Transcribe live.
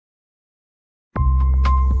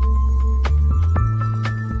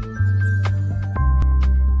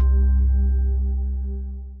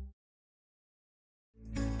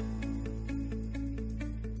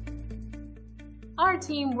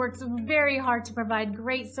team works very hard to provide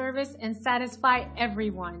great service and satisfy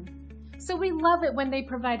everyone. So we love it when they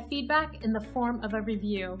provide feedback in the form of a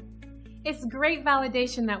review. It's great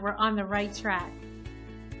validation that we're on the right track.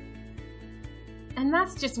 And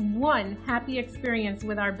that's just one happy experience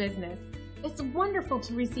with our business. It's wonderful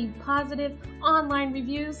to receive positive online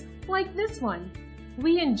reviews like this one.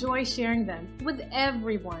 We enjoy sharing them with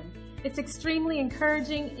everyone. It's extremely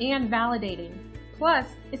encouraging and validating. Plus,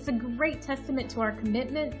 it's a great testament to our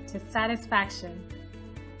commitment to satisfaction.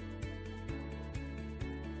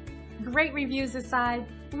 Great reviews aside,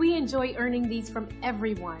 we enjoy earning these from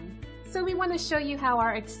everyone. So we want to show you how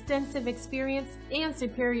our extensive experience and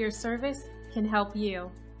superior service can help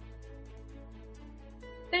you.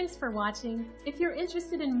 Thanks for watching. If you're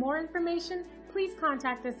interested in more information, please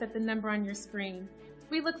contact us at the number on your screen.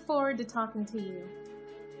 We look forward to talking to you.